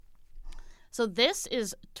So this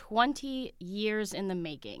is 20 years in the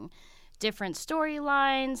making. Different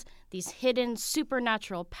storylines, these hidden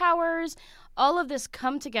supernatural powers, all of this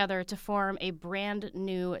come together to form a brand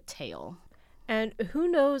new tale. And who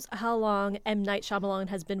knows how long M. Night Shyamalan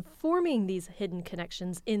has been forming these hidden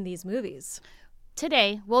connections in these movies.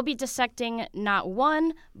 Today, we'll be dissecting not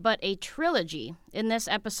one, but a trilogy in this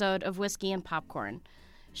episode of Whiskey and Popcorn.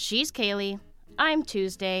 She's Kaylee, I'm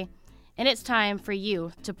Tuesday, and it's time for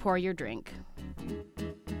you to pour your drink.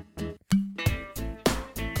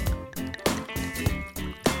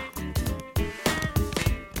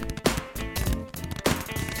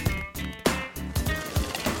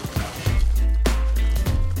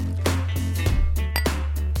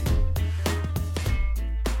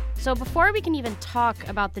 So before we can even talk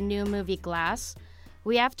about the new movie Glass,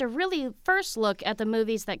 we have to really first look at the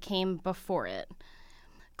movies that came before it.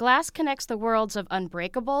 Glass connects the worlds of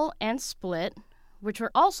Unbreakable and Split, which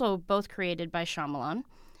were also both created by Shyamalan.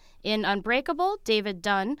 In Unbreakable, David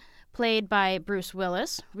Dunn, played by Bruce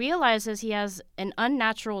Willis, realizes he has an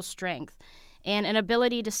unnatural strength and an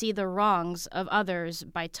ability to see the wrongs of others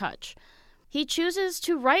by touch. He chooses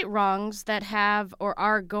to right wrongs that have or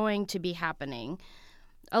are going to be happening.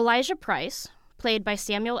 Elijah Price, played by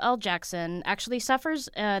Samuel L. Jackson, actually suffers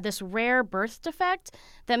this rare birth defect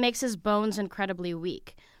that makes his bones incredibly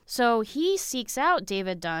weak. So he seeks out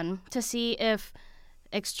David Dunn to see if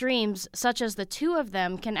extremes such as the two of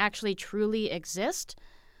them can actually truly exist.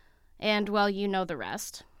 And, well, you know the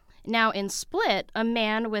rest. Now, in Split, a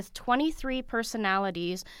man with 23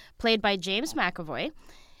 personalities, played by James McAvoy,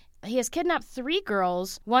 he has kidnapped 3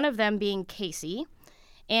 girls, one of them being Casey,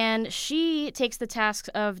 and she takes the task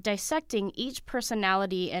of dissecting each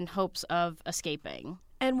personality in hopes of escaping.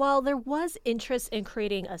 And while there was interest in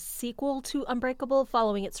creating a sequel to Unbreakable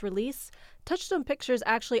following its release, Touchstone Pictures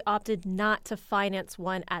actually opted not to finance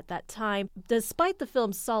one at that time, despite the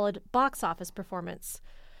film's solid box office performance.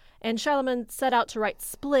 And Shyamalan set out to write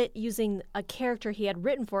Split using a character he had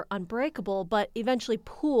written for Unbreakable, but eventually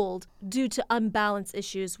pulled due to unbalanced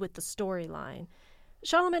issues with the storyline.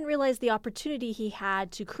 Shyamalan realized the opportunity he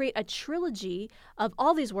had to create a trilogy of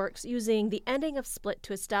all these works using the ending of Split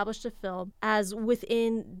to establish the film as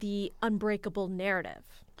within the Unbreakable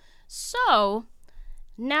narrative. So,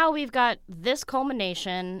 now we've got this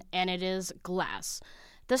culmination, and it is Glass.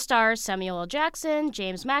 The stars Samuel L. Jackson,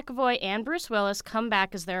 James McAvoy, and Bruce Willis come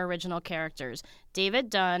back as their original characters. David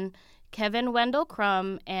Dunn, Kevin Wendell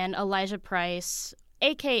Crumb, and Elijah Price,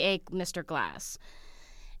 a.k.a. Mr. Glass.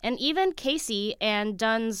 And even Casey and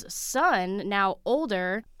Dunn's son, now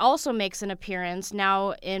older, also makes an appearance,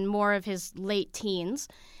 now in more of his late teens,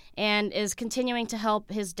 and is continuing to help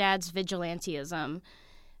his dad's vigilantism.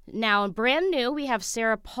 Now, brand new, we have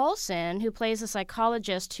Sarah Paulson, who plays a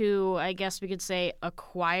psychologist who, I guess we could say,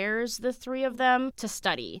 acquires the 3 of them to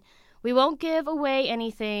study. We won't give away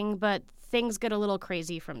anything, but things get a little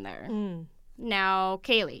crazy from there. Now,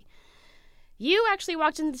 Kaylee, you actually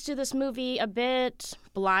walked into this movie a bit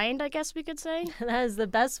blind, I guess we could say. That is the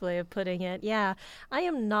best way of putting it, yeah. I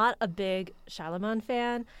am not a big Shyamalan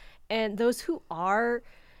fan, and those who are,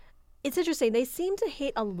 it's interesting. They seem to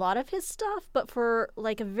hate a lot of his stuff, but for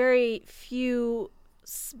like a very few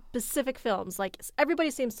specific films. Like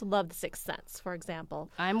everybody seems to love The Sixth Sense, for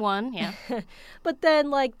example. I'm one, yeah. But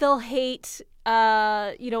then like they'll hate,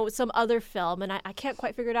 some other film, and I can't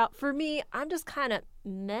quite figure it out. For me, I'm just kind of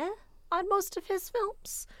meh on most of his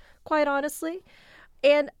films, quite honestly.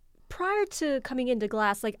 And prior to coming into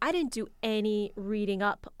Glass, I didn't do any reading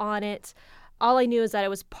up on it. All I knew is that it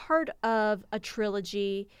was part of a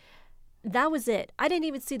trilogy. That was it. I didn't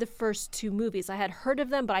even see the first 2 movies. I had heard of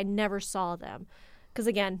them, but I never saw them. Because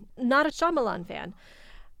again, not a Shyamalan fan.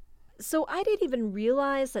 So I didn't even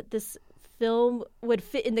realize that this film would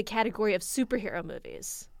fit in the category of superhero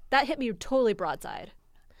movies. That hit me totally broadside.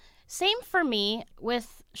 Same for me.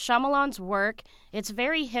 With Shyamalan's work, it's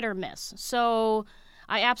very hit or miss. So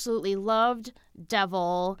I absolutely loved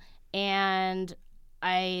Devil, and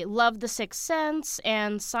I loved The Sixth Sense,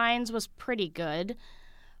 and Signs was pretty good.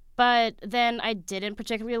 But then I didn't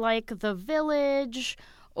particularly like The Village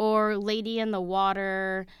or Lady in the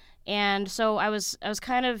Water, and so I was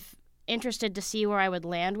kind of interested to see where I would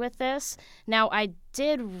land with this. Now, I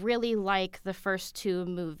did really like the first 2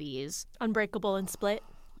 movies. Unbreakable and Split.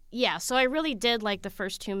 Yeah, so I really did like the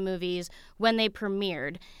first 2 movies when they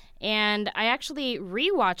premiered. And I actually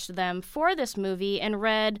rewatched them for this movie and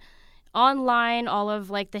read online all of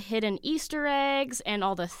the hidden Easter eggs and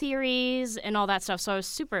all the theories and all that stuff. So I was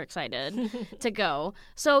super excited to go.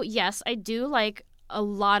 So yes, I do like a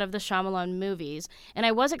lot of the Shyamalan movies. And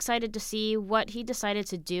I was excited to see what he decided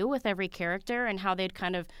to do with every character and how they'd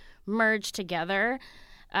kind of merged together.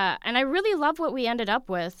 And I really love what we ended up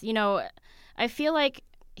with. I feel like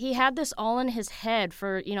he had this all in his head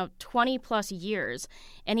for, 20 plus years,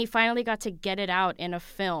 and he finally got to get it out in a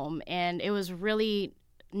film, and it was really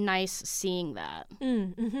nice seeing that.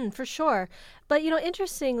 For sure. But,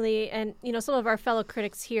 interestingly, and, some of our fellow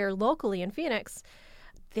critics here locally in Phoenix,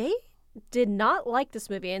 they did not like this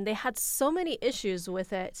movie, and they had so many issues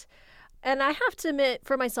with it. And I have to admit,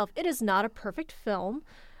 for myself, it is not a perfect film,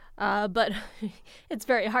 but it's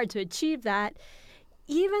very hard to achieve that.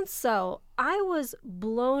 Even so, I was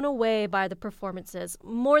blown away by the performances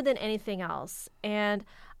more than anything else. And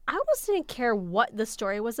I almost didn't care what the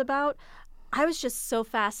story was about. I was just so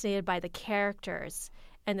fascinated by the characters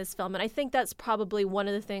in this film. And I think that's probably one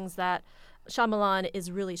of the things that Shyamalan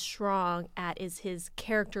is really strong at, is his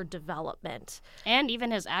character development. And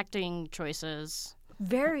even his acting choices.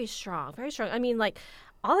 Very strong, very strong. I mean, like,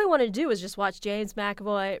 all I wanted to do was just watch James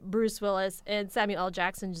McAvoy, Bruce Willis, and Samuel L.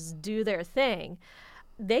 Jackson just do their thing.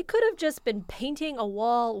 They could have just been painting a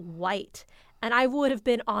wall white, and I would have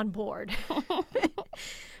been on board.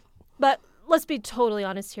 But let's be totally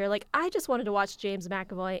honest here. Like, I just wanted to watch James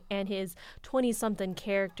McAvoy and his 20-something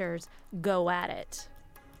characters go at it.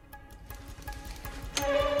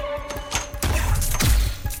 Hey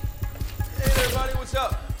everybody, what's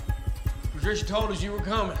up? Patricia told us you were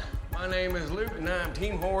coming. My name is Luke, and I'm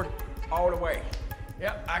Team Horde all the way.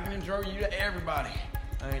 Yep, I can intro you to everybody.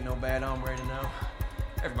 I ain't no bad hombre to know.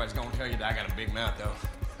 Everybody's gonna tell you that I got a big mouth, though.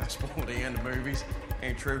 I spoiled the end of movies.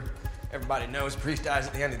 Ain't true. Everybody knows the priest dies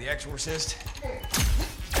at the end of The Exorcist.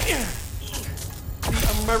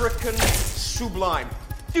 The American sublime.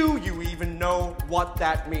 Do you even know what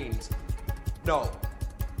that means? No.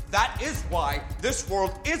 That is why this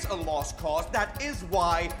world is a lost cause. That is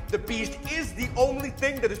why the beast is the only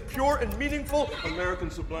thing that is pure and meaningful.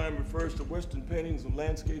 American sublime refers to Western paintings of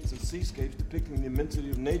landscapes and seascapes depicting the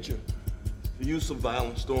immensity of nature. The use of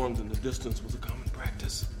violent storms in the distance was a common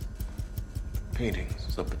practice.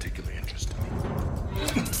 Paintings of particular interest to me.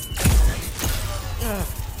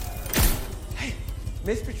 Hey,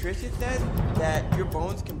 Miss Patricia said that your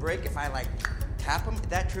bones can break if I, tap them. Is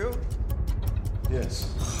that true?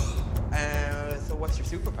 Yes. So what's your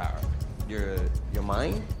superpower? Your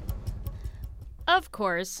mind? Of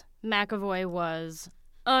course, McAvoy was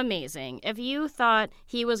amazing. If you thought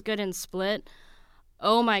he was good in Split,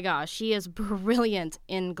 oh my gosh, he is brilliant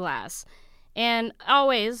in Glass. And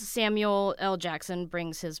always, Samuel L. Jackson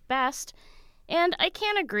brings his best. And I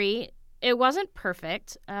can't agree, it wasn't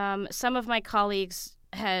perfect. Some of my colleagues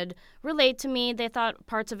had relayed to me they thought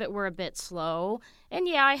parts of it were a bit slow. And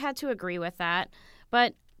yeah, I had to agree with that.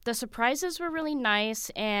 But the surprises were really nice,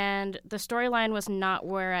 and the storyline was not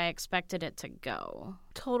where I expected it to go.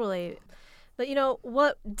 Totally. But,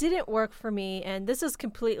 what didn't work for me, and this is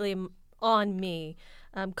completely on me,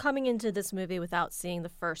 coming into this movie without seeing the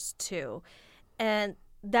first two. And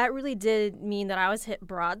that really did mean that I was hit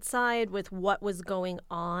broadside with what was going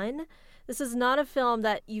on. This is not a film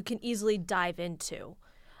that you can easily dive into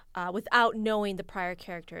without knowing the prior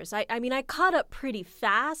characters. I mean, I caught up pretty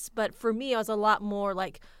fast, but for me, I was a lot more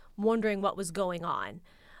wondering what was going on,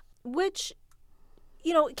 which,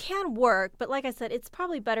 it can work. But like I said, it's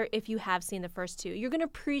probably better if you have seen the first two. You're going to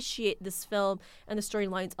appreciate this film and the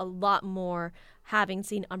storylines a lot more having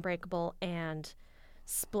seen Unbreakable and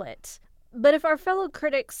Split. But if our fellow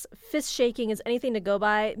critics' fist shaking is anything to go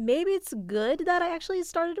by, maybe it's good that I actually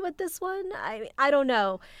started with this one. I don't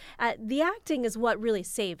know. The acting is what really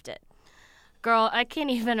saved it. Girl, I can't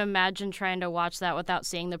even imagine trying to watch that without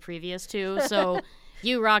seeing the previous two. So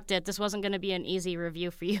you rocked it. This wasn't going to be an easy review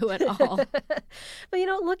for you at all. But,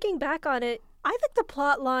 looking back on it, I think the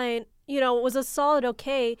plot line, was a solid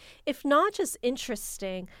okay, if not just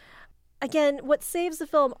interesting. Again, what saves the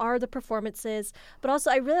film are the performances, but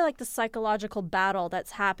also I really like the psychological battle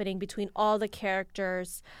that's happening between all the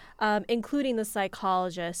characters, including the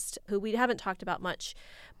psychologist, who we haven't talked about much,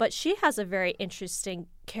 but she has a very interesting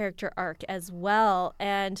character arc as well,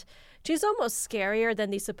 and she's almost scarier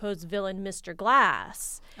than the supposed villain, Mr.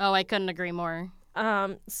 Glass. Oh, I couldn't agree more.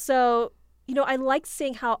 So, I like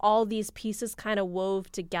seeing how all these pieces kind of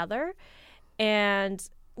wove together, and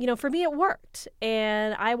for me, it worked.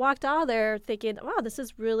 And I walked out of there thinking, wow, this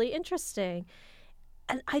is really interesting.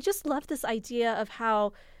 And I just love this idea of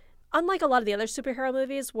how, unlike a lot of the other superhero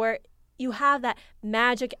movies where you have that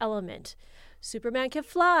magic element, Superman can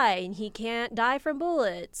fly and he can't die from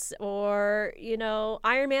bullets, or,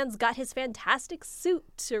 Iron Man's got his fantastic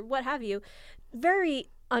suit or what have you. Very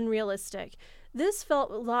unrealistic. This felt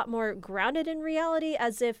a lot more grounded in reality,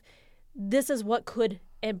 as if this is what could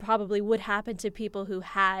and probably would happen to people who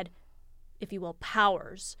had, if you will,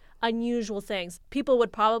 powers, unusual things, people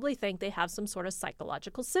would probably think they have some sort of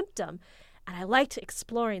psychological symptom. And I liked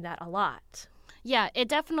exploring that a lot. Yeah, it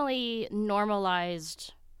definitely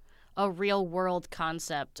normalized a real world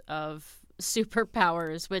concept of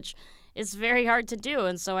superpowers, which is very hard to do.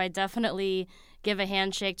 And so I definitely give a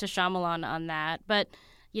handshake to Shyamalan on that. But,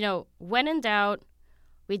 when in doubt,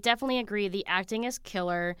 we definitely agree the acting is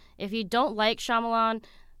killer. If you don't like Shyamalan,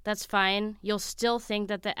 that's fine. You'll still think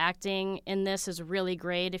that the acting in this is really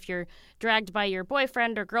great. If you're dragged by your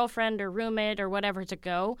boyfriend or girlfriend or roommate or whatever to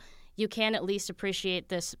go, you can at least appreciate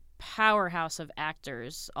this powerhouse of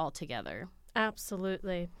actors altogether.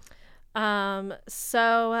 Absolutely.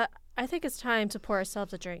 So I think it's time to pour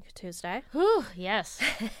ourselves a drink, Tuesday. Whew, yes.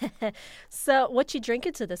 So what you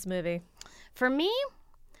drinking to this movie? For me,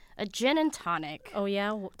 a gin and tonic. Oh,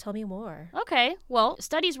 yeah? Tell me more. Okay, well,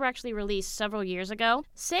 studies were actually released several years ago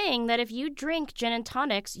saying that if you drink gin and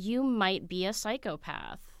tonics, you might be a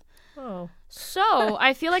psychopath. Oh. So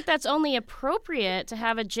I feel like that's only appropriate to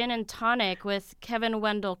have a gin and tonic with Kevin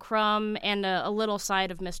Wendell Crumb and a little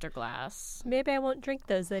side of Mr. Glass. Maybe I won't drink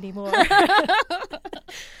those anymore.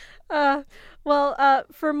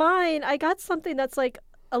 For mine, I got something that's like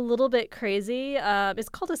a little bit crazy. It's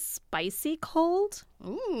called a spicy cold.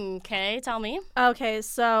 Okay, tell me. Okay,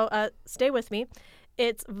 so stay with me.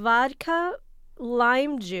 It's vodka,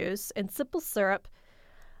 lime juice, and simple syrup,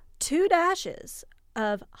 2 dashes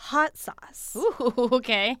of hot sauce. Ooh,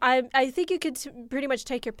 okay. I think you could pretty much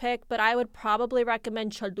take your pick, but I would probably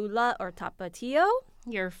recommend Cholula or Tapatio.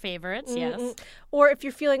 Your favorites, yes. Or if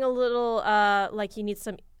you're feeling a little like you need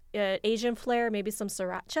some Asian flair, maybe some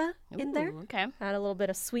sriracha in there. Okay. Add a little bit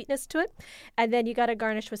of sweetness to it. And then you got to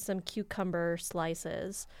garnish with some cucumber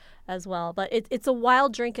slices as well. But it's a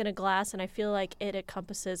wild drink in a glass, and I feel like it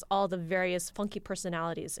encompasses all the various funky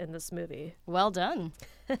personalities in this movie. Well done.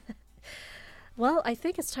 Well, I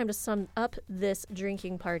think it's time to sum up this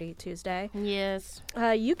drinking party Tuesday. Yes.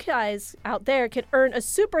 You guys out there could earn a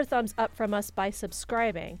super thumbs up from us by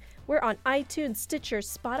subscribing. We're on iTunes, Stitcher,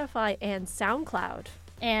 Spotify, and SoundCloud.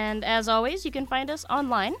 And as always, you can find us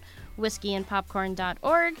online,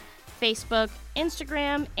 whiskeyandpopcorn.org, Facebook,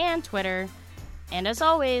 Instagram, and Twitter. And as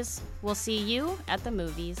always, we'll see you at the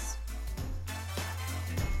movies.